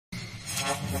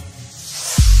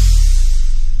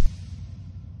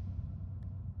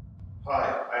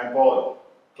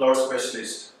cloud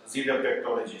specialist, Zeedup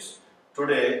technologies.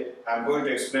 Today, I'm going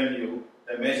to explain you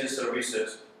the major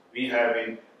services we have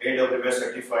in AWS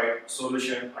Certified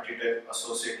Solution Architect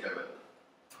Associate level.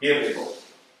 Here we go.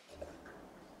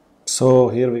 So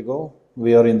here we go.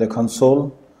 We are in the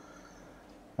console,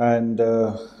 and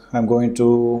I'm going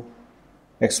to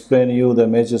explain you the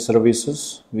major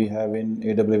services we have in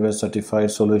AWS Certified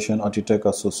Solution Architect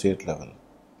Associate level.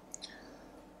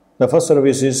 The first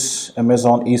service is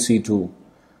Amazon EC2.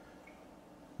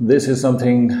 This is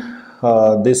something,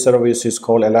 this service is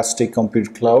called Elastic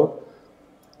Compute Cloud.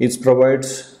 It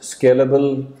provides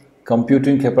scalable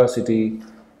computing capacity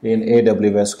in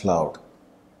AWS cloud.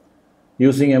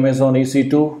 Using Amazon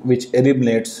EC2, which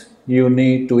eliminates you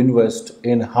need to invest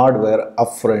in hardware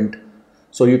upfront,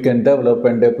 so you can develop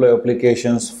and deploy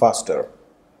applications faster.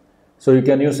 So you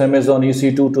can use Amazon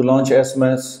EC2 to launch as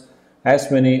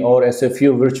many or as a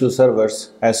few virtual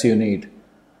servers as you need.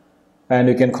 And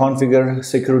you can configure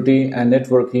security and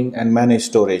networking and manage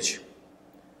storage.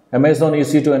 Amazon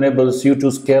EC2 enables you to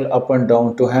scale up and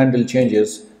down to handle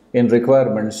changes in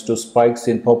requirements to spikes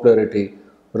in popularity,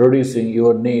 reducing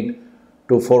your need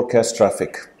to forecast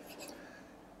traffic.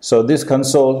 So this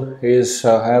console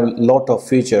have a lot of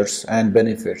features and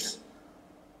benefits.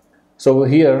 So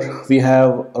here we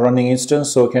have a running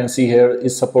instance. So you can see here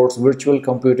it supports virtual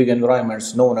computing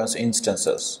environments known as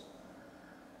instances.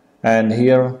 And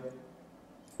here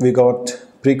we got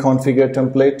pre-configured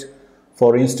template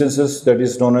for instances that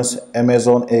is known as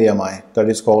Amazon AMI, that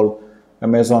is called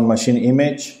Amazon Machine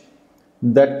Image.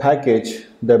 That package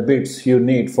the bits you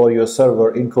need for your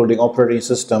server, including operating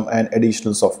system and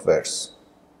additional softwares.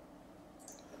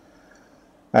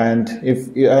 And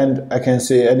I can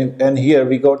say, and here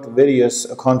we got various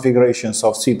configurations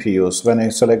of CPUs. When I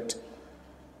select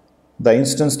the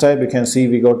instance type, you can see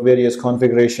we got various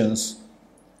configurations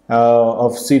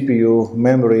of CPU,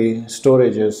 memory,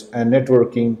 storages, and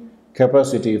networking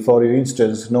capacity for your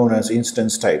instance, known as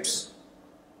instance types.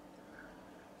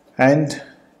 And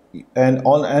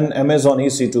Amazon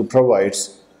EC2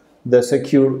 provides the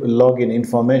secure login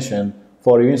information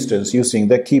for your instance using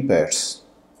the key pairs.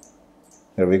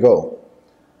 There we go.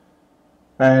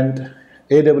 And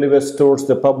AWS stores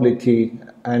the public key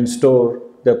and store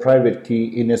the private key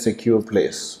in a secure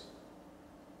place.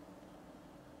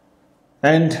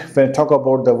 And when I talk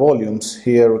about the volumes,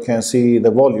 here we can see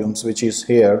the volumes, which is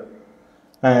here.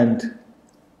 And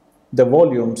the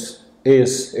volumes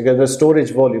is, again, the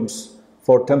storage volumes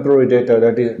for temporary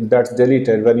data that's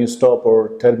deleted when you stop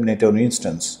or terminate an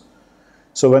instance.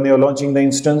 So when you're launching the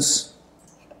instance,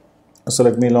 so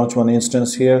let me launch one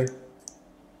instance here.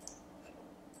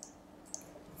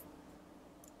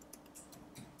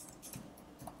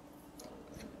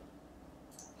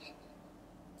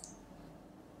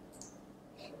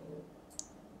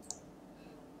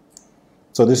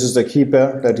 So this is the key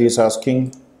pair that he's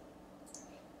asking.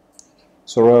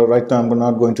 So right now I'm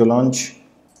not going to launch.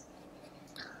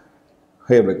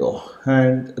 Here we go,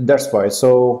 and that's why.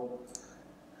 So,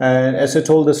 and as I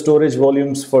told, the storage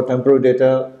volumes for temporary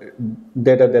data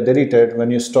that deleted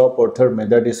when you stop or terminate,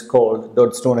 that is called,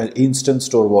 that's known as instant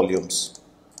store volumes.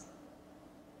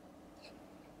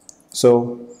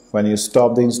 So when you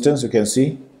stop the instance, you can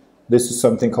see this is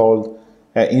something called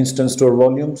instant store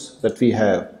volumes that we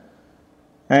have.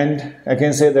 And I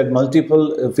can say that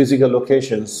multiple physical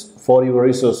locations for your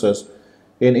resources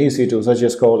in EC2, such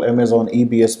as called Amazon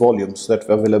EBS volumes, that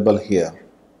are available here.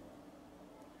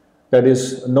 That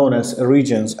is known as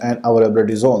regions and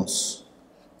availability zones.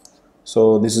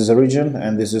 So this is a region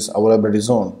and this is availability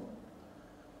zone.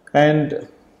 And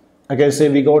I can say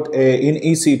we got in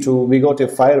EC2 we got a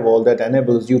firewall that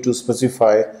enables you to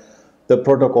specify the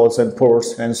protocols and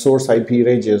ports and source IP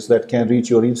ranges that can reach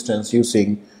your instance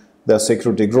using the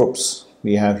security groups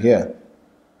we have here.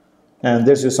 And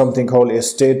this is something called a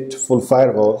stateful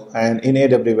firewall, and in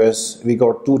AWS we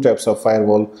got two types of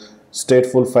firewall: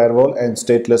 stateful firewall and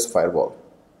stateless firewall.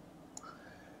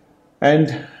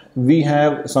 And we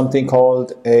have something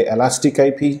called a elastic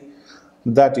IP.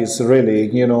 That is really,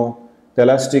 the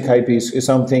elastic IP is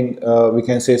something we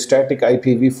can say static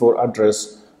IPv4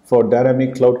 address for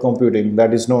dynamic cloud computing,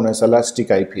 that is known as elastic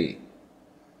IP.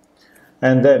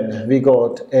 And then we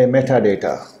got a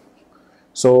metadata.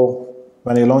 So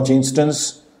when you launch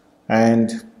instance,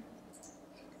 and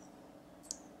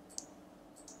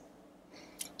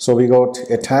so we got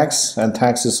a tags, and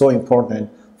tags is so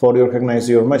important for you to recognize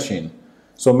your machine.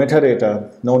 So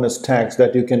metadata, known as tags,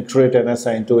 that you can create and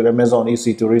assign to Amazon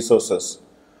EC2 resources.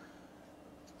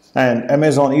 And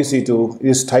Amazon EC2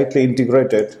 is tightly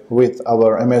integrated with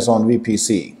our Amazon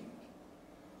VPC.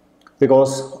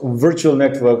 because virtual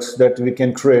networks that we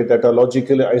can create that are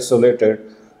logically isolated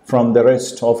from the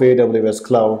rest of AWS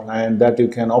cloud, and that you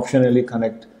can optionally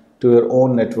connect to your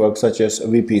own network, such as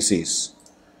VPCs.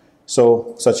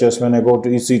 So such as when I go to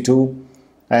EC2,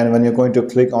 and when you're going to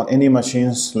click on any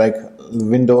machines like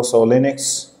Windows or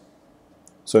Linux,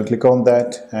 so click on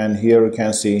that, and here you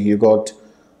can see you got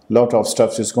lot of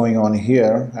stuff is going on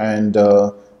here, and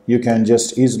you can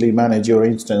just easily manage your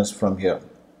instance from here.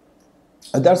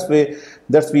 That's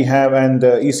we have, and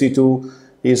EC2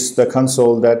 is the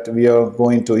console that we are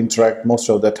going to interact most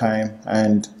of the time,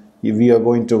 and we are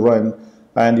going to run,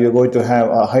 and you're going to have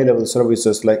high level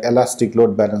services like Elastic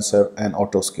Load Balancer and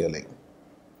auto scaling.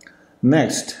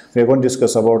 Next, we are going to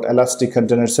discuss about Elastic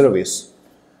Container Service.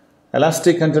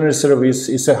 Elastic Container Service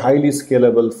is a highly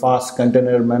scalable, fast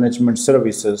container management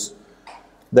services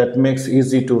that makes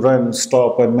easy to run,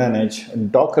 stop, and manage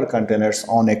Docker containers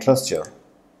on a cluster.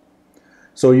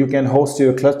 So you can host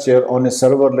your cluster on a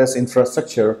serverless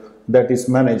infrastructure that is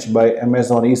managed by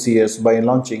Amazon ECS by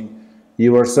launching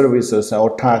your services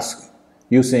or tasks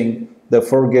using the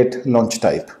forget launch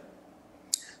type.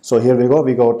 So here we go,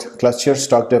 we got cluster,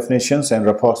 stock definitions, and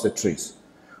repositories.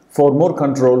 For more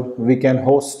control, we can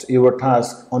host your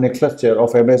task on a cluster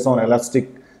of Amazon Elastic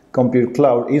Compute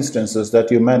Cloud instances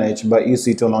that you manage by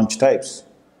EC2 launch types.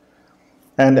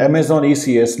 And Amazon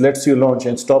ECS lets you launch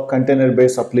and stop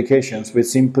container-based applications with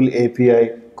simple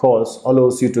API calls,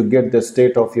 allows you to get the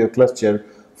state of your cluster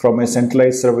from a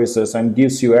centralized services, and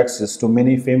gives you access to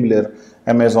many familiar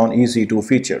Amazon EC2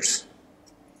 features.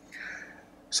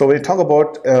 So we talk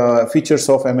about features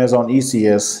of Amazon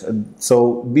ECS.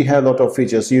 So we have a lot of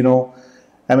features. You know,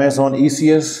 Amazon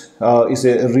ECS is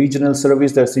a regional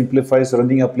service that simplifies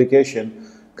running application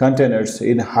containers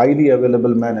in highly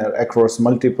available manner across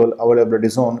multiple availability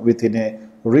zones within a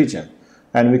region.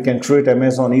 And we can create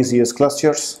Amazon ECS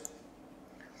clusters.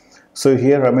 So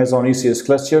here Amazon ECS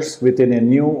clusters within a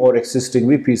new or existing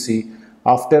VPC.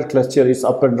 After cluster is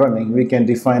up and running, we can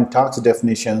define task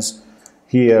definitions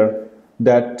here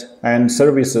that and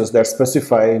services that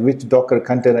specify which Docker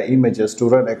container images to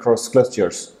run across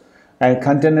clusters. And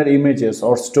container images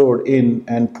are stored in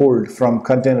and pulled from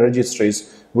container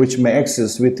registries which may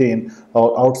exist within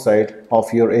or outside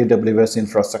of your AWS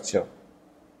infrastructure.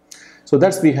 So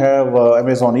that's we have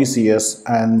Amazon ECS,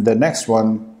 and the next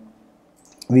one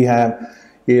we have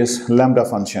is Lambda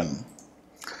function.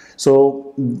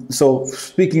 So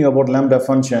speaking about Lambda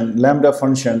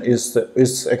function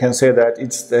is I can say that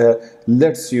it's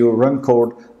lets you run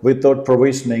code without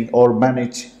provisioning or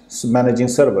managing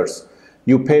servers.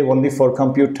 You pay only for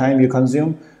compute time you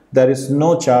consume. There is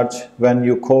no charge when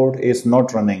your code is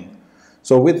not running.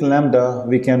 So with Lambda,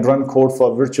 we can run code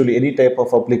for virtually any type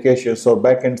of applications or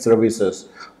backend services,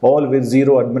 all with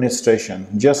zero administration.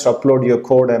 Just upload your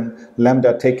code and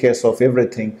Lambda takes care of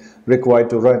everything required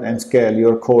to run and scale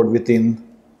your code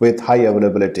with high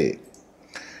availability.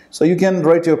 So you can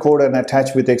write your code and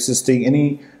attach with existing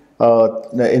any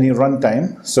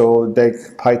runtime, so like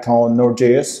Python,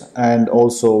 Node.js, and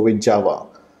also with Java.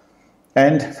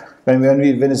 And when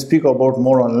we speak about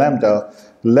more on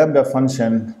Lambda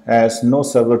function has no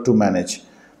server to manage,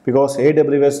 because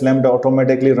AWS Lambda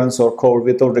automatically runs our code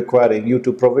without requiring you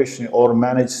to provision or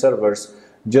manage servers.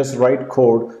 Just write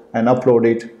code and upload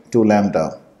it to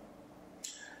Lambda.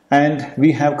 And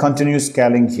we have continuous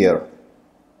scaling here.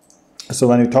 So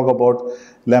when we talk about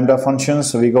Lambda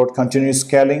functions, we got continuous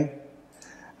scaling.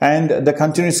 And the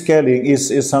continuous scaling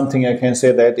is something I can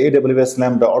say that AWS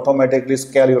Lambda automatically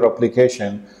scale your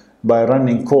application by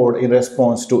running code in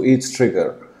response to each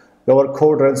trigger. Our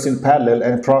code runs in parallel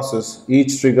and process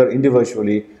each trigger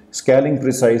individually, scaling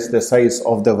precise the size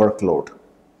of the workload.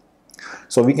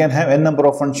 So we can have a number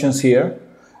of functions here,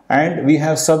 and we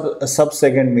have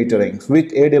sub-second metering.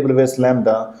 With AWS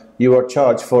Lambda, you are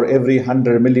charged for every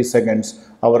 100 milliseconds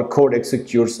our code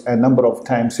executes a number of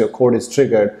times your code is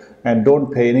triggered, and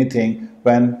don't pay anything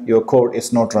when your code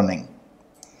is not running.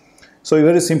 So it's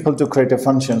very simple to create a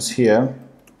functions here.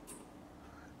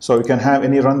 So you can have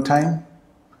any runtime,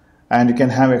 and you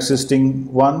can have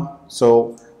existing one.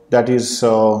 So that is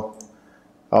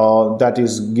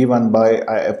given by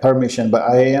a permission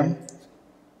by IAM.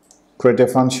 Create a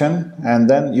function, and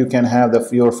then you can have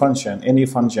your function, any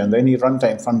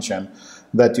runtime function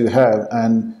that you have,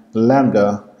 and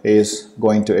Lambda is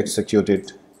going to execute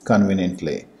it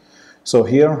conveniently. So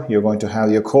here you're going to have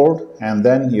your code, and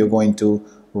then you're going to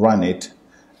run it.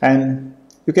 And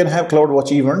you can have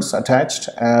CloudWatch events attached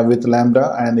with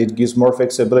Lambda, and it gives more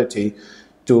flexibility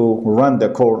to run the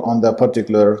code on the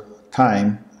particular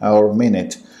time or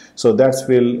minute. So that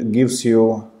will gives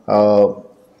you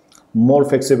more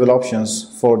flexible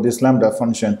options for this Lambda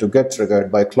function to get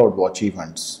triggered by CloudWatch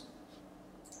events.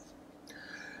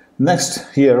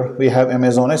 Next, here we have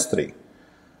Amazon S3.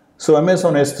 So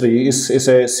Amazon S3 is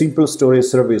a simple storage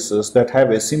services that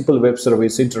have a simple web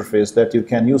service interface that you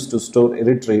can use to store and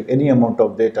retrieve any amount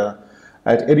of data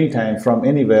at any time from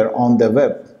anywhere on the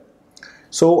web.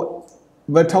 So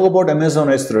when we talk about Amazon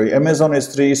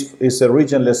S3 is a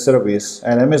regionless service,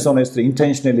 and Amazon S3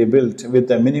 intentionally built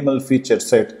with a minimal feature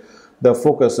set that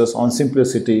focuses on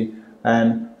simplicity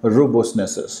and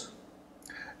robustness.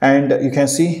 And you can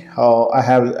see how I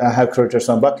have created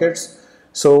some buckets.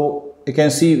 So you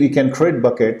can see we can create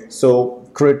bucket. So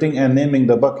creating and naming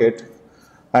the bucket,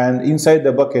 and inside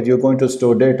the bucket you're going to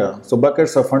store data. So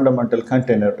buckets are fundamental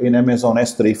container in Amazon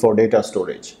S3 for data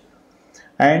storage.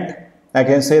 And I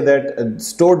can say that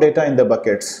store data in the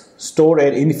buckets, store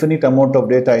an infinite amount of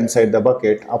data inside the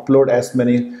bucket, upload as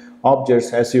many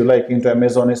objects as you like into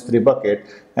Amazon S3 bucket,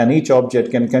 and each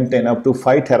object can contain up to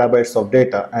 5 terabytes of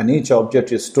data, and each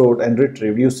object is stored and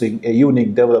retrieved using a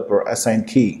unique developer assigned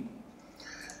key.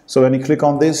 So when you click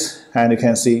on this, and you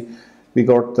can see we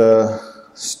got what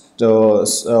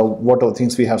are the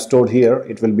things we have stored here,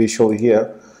 it will be shown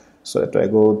here. So if I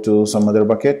go to some other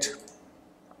bucket,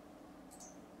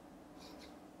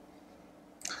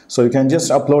 so you can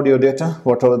just upload your data,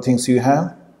 what are the things you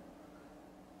have.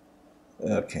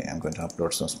 Okay, I'm going to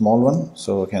upload some small one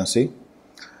so you can see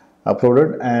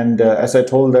uploaded. And as I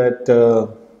told that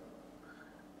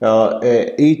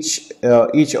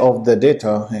each of the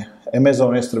data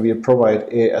Amazon S3 will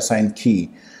provide a assigned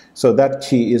key, so that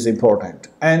key is important.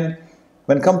 And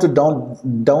when it comes to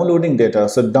downloading data,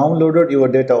 so downloaded your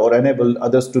data or enable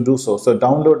others to do so. So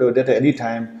download your data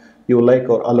anytime you like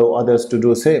or allow others to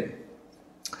do same.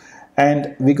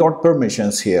 And we got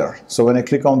permissions here. So when I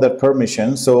click on that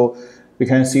permission, so we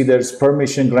can see there's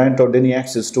permission grant or any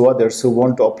access to others who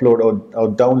want to upload or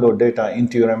download data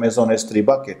into your Amazon S3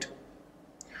 bucket.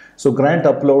 So grant,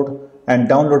 upload, and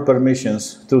download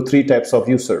permissions through 3 types of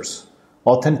users.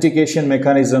 Authentication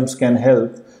mechanisms can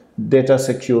help data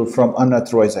secure from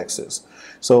unauthorized access.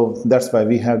 So that's why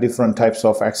we have different types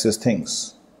of access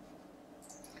things.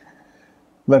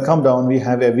 When come down, we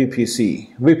have a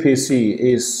VPC. VPC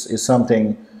is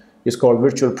something is called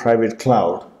Virtual Private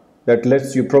Cloud that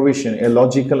lets you provision a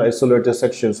logical isolated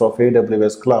sections of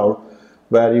AWS cloud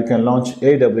where you can launch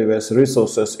AWS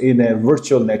resources in a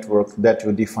virtual network that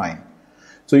you define.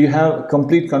 So you have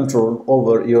complete control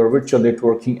over your virtual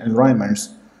networking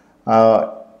environments,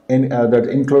 that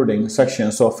including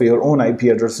sections of your own IP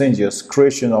address ranges,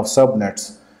 creation of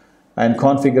subnets, and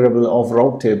configurable of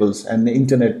route tables and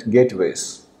internet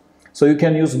gateways. So you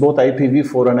can use both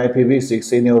IPv4 and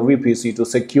IPv6 in your VPC to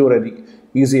secure and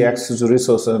easy access to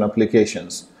resources and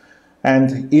applications.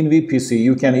 And in VPC,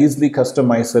 you can easily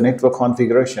customize the network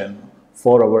configuration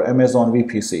for our Amazon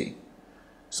VPC.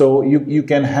 So you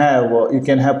can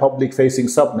have public-facing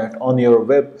subnet on your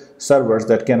web servers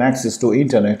that can access to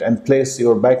internet and place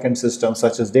your backend systems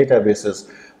such as databases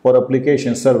or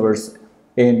application servers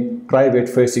in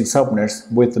private-facing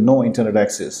subnets with no internet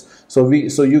access. So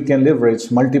you can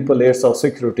leverage multiple layers of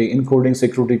security, including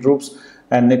security groups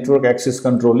and network access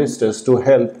control lists to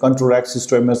help control access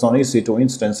to Amazon EC2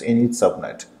 instance in each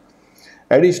subnet.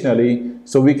 Additionally,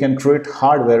 so we can create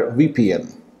hardware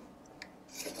VPN.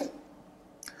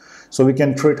 So we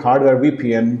can create hardware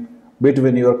VPN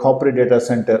between your corporate data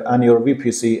center and your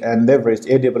VPC and leverage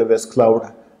AWS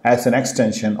cloud as an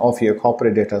extension of your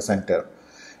corporate data center.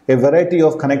 A variety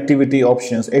of connectivity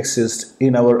options exist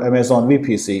in our Amazon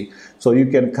VPC, so you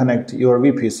can connect your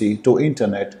VPC to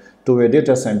internet, to a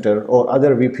data center or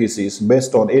other VPCs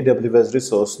based on AWS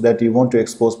resource that you want to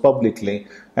expose publicly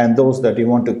and those that you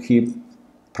want to keep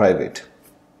private.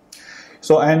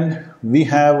 So and we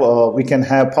can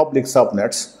have public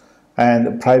subnets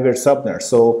and private subnets.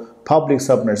 So public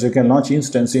subnets, you can launch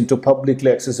instance into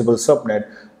publicly accessible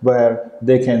subnet where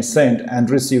they can send and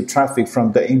receive traffic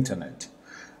from the internet.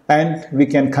 And we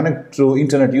can connect to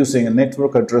internet using a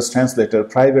network address translator,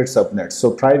 private subnets.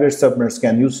 So private subnets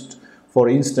can use for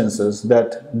instances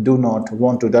that do not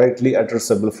want to directly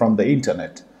addressable from the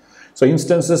internet. So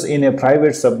instances in a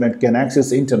private subnet can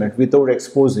access internet without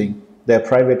exposing their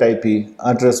private IP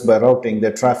address by routing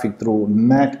their traffic through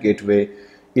NAT gateway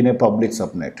in a public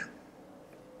subnet.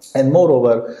 And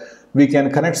moreover, we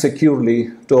can connect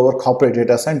securely to our corporate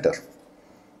data center.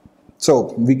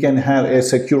 So we can have a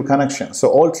secure connection. So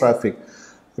all traffic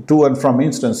to and from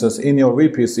instances in your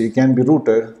VPC can be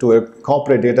routed to a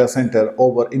corporate data center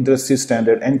over industry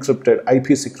standard encrypted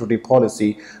IP security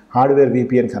policy hardware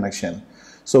VPN connection.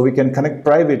 So we can connect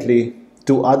privately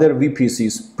to other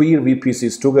VPCs, peer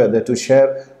VPCs together to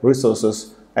share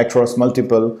resources across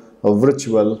multiple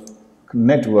virtual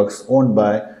networks owned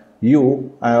by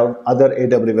you or other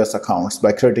AWS accounts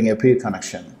by creating a peer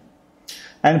connection.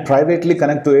 And privately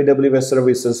connect to AWS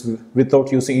services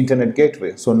without using internet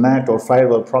gateway, so NAT or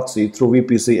firewall proxy through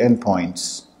VPC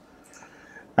endpoints.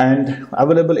 And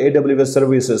available AWS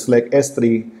services like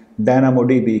S3,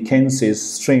 DynamoDB, Kinesis,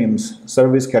 Streams,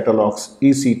 Service Catalogs,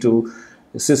 EC2,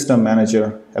 System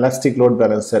Manager, Elastic Load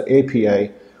Balancer,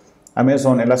 API,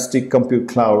 Amazon Elastic Compute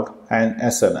Cloud, and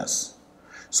SNS.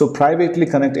 So privately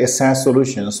connect a SaaS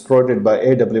solutions provided by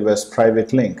AWS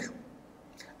Private Link.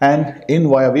 And in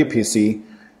via VPC,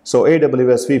 so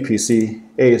AWS VPC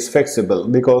is flexible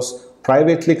because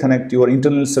privately connect your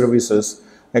internal services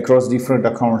across different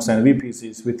accounts and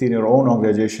VPCs within your own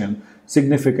organization,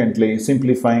 significantly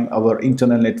simplifying our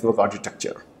internal network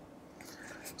architecture.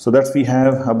 So that's we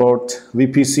have about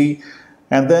VPC.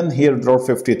 And then here Route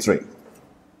 53.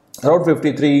 Route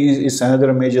 53 is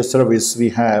another major service we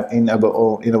have in our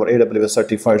AWS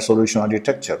certified solution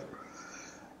architecture.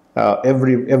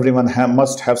 Everyone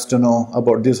must have to know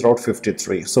about this Route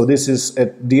 53. So this is a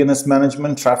DNS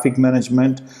management, traffic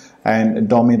management, and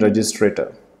domain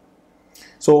registrator.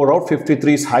 So Route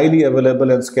 53 is highly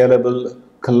available and scalable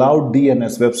cloud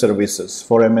DNS web services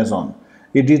for Amazon.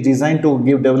 It is designed to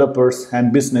give developers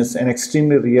and business an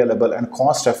extremely reliable and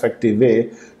cost-effective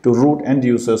way to route end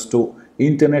users to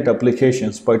internet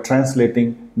applications by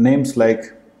translating names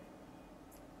like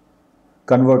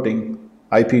converting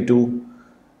IP to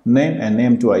name and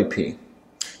name to IP.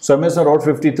 So Amazon Route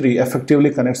 53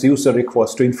 effectively connects user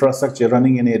requests to infrastructure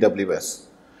running in AWS.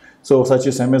 So such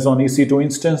as Amazon EC2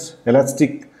 instance,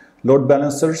 Elastic Load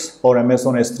Balancers, or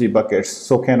Amazon S3 buckets.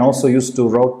 So can also use to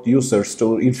route users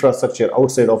to infrastructure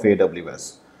outside of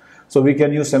AWS. So we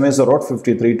can use Amazon Route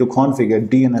 53 to configure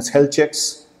DNS health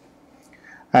checks,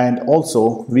 and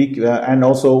also we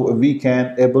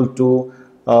can able to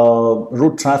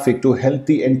route traffic to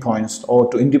healthy endpoints or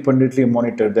to independently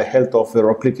monitor the health of your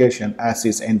application as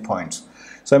its endpoints.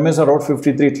 So Amazon Route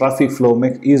 53 traffic flow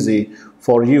makes it easy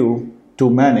for you to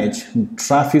manage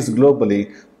traffic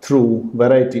globally through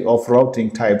variety of routing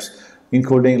types,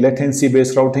 including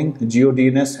latency-based routing,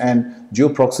 GeoDNS, and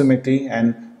geo-proximity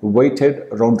and weighted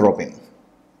round-robin.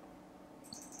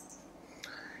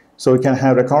 So you can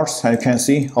have records and you can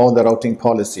see all the routing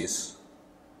policies.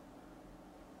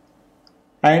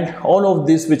 And all of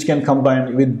this which can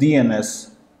combine with DNS,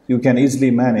 you can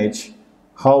easily manage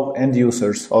how end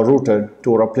users are routed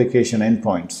to our application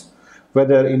endpoints,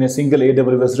 whether in a single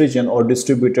AWS region or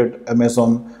distributed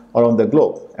Amazon around the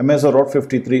globe. Amazon Route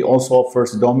 53 also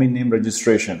offers domain name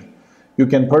registration. You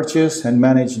can purchase and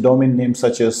manage domain names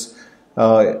such as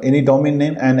any domain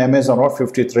name, and Amazon Route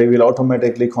 53 will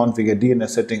automatically configure DNS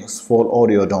settings for all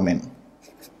your domain.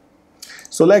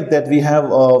 So like that, we have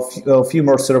a few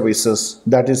more services,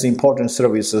 that is important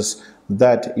services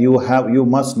that you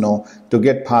must know to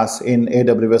get past in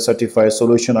AWS Certified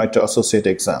Solution Associate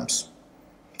exams.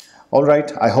 All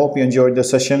right, I hope you enjoyed the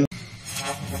session.